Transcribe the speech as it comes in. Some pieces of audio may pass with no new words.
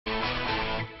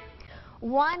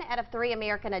1 out of 3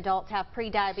 American adults have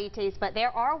prediabetes, but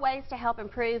there are ways to help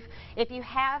improve if you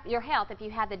have your health, if you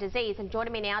have the disease. And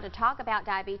joining me now to talk about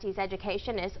diabetes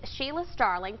education is Sheila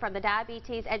Starling from the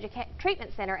Diabetes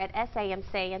Treatment Center at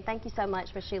SAMC. And thank you so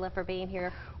much, Ms. Sheila, for being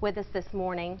here with us this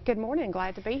morning. Good morning.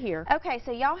 Glad to be here. Okay,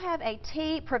 so y'all have a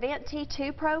Prevent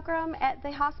T2 program at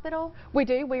the hospital? We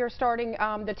do. We are starting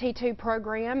the T2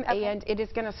 program, okay. and it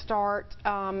is going to start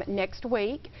next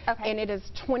week. Okay. And it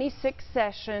is 26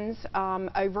 sessions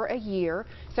over a year.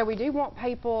 So we do want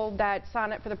people that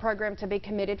sign up for the program to be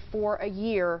committed for a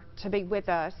year to be with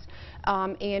us.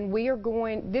 And we are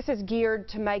this is geared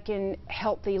to making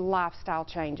healthy lifestyle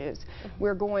changes.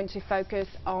 We're going to focus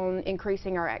on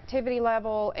increasing our activity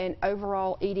level and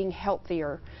overall eating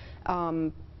healthier.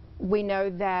 We know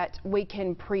that we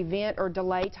can prevent or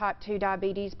delay type 2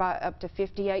 diabetes by up to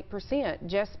 58%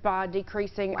 just by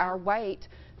decreasing our weight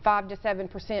 5 to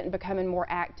 7% and becoming more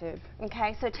active.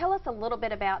 Okay, so tell us a little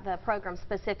bit about the program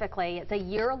specifically. It's a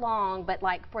year long, but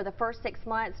like for the first 6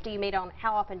 months, do you meet on,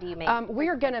 how often do you meet? We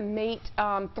are going to meet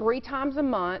 3 times a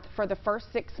month for the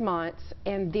first 6 months,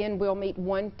 and then we'll meet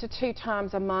 1 to 2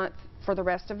 times a month for the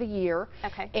rest of the year.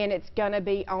 Okay. And it's going to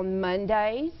be on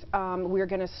Mondays. We're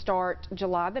going to start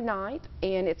July the 9th,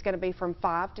 and it's going to be from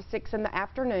 5 to 6 in the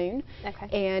afternoon. Okay.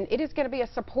 And it is going to be a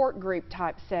support group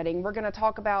type setting. We're going to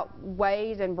talk about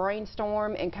ways and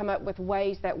brainstorm and come up with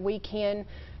ways that we can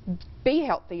be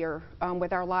healthier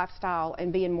with our lifestyle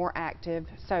and being more active.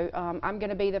 So I'm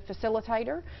going to be the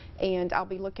facilitator, and I'll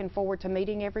be looking forward to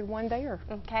meeting everyone there.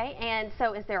 Okay, and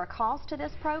so is there a cost to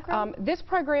this program? This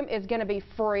program is going to be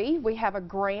free. We have a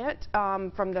grant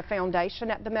from the foundation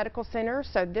at the medical center,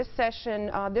 so this session,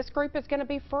 this group is going to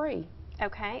be free.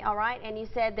 Okay, all right, and you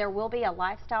said there will be a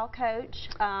lifestyle coach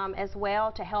as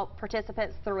well to help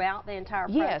participants throughout the entire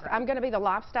program. Yes, I'm going to be the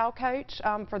lifestyle coach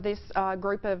for this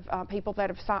group of people that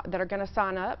are going to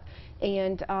sign up,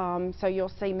 and so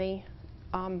you'll see me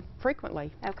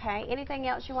frequently. Okay, anything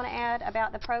else you want to add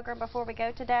about the program before we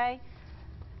go today?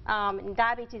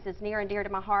 Diabetes is near and dear to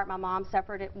my heart. My mom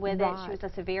suffered with it. She was a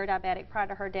severe diabetic prior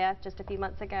to her death just a few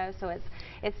months ago. So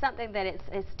it's something that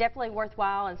it's definitely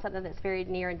worthwhile and something that's very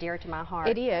near and dear to my heart.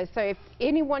 It is. So if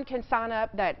anyone can sign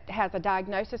up that has a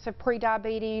diagnosis of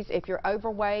prediabetes, if you're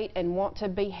overweight and want to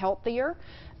be healthier,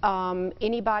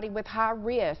 anybody with high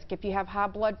risk, if you have high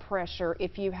blood pressure,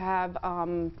 if you have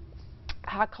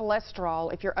high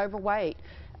cholesterol, if you're overweight,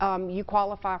 you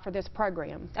qualify for this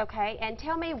program. Okay, and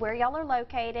tell me where y'all are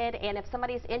located, and if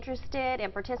somebody's interested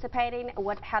in participating,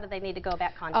 how do they need to go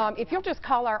about contacting If you'll just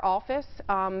call our office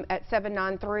at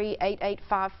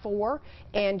 793-8854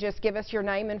 and just give us your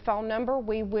name and phone number,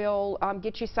 we will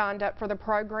get you signed up for the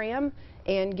program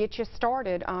and get you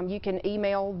started. You can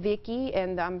email Vicki,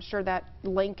 and I'm sure that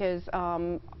link is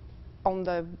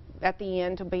at the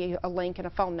end will be a link and a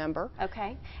phone number.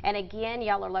 Okay. And again,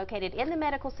 y'all are located in the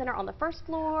medical center on the first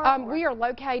floor? We are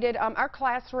located, our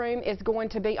classroom is going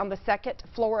to be on the 2nd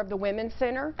floor of the Women's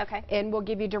Center. Okay. And we'll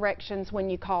give you directions when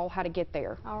you call how to get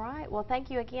there. All right. Well, thank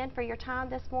you again for your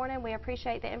time this morning. We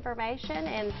appreciate the information.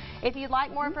 And if you'd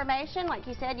like more information, like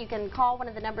you said, you can call one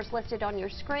of the numbers listed on your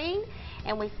screen.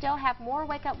 And we still have more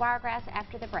Wake Up Wiregrass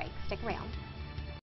after the break. Stick around.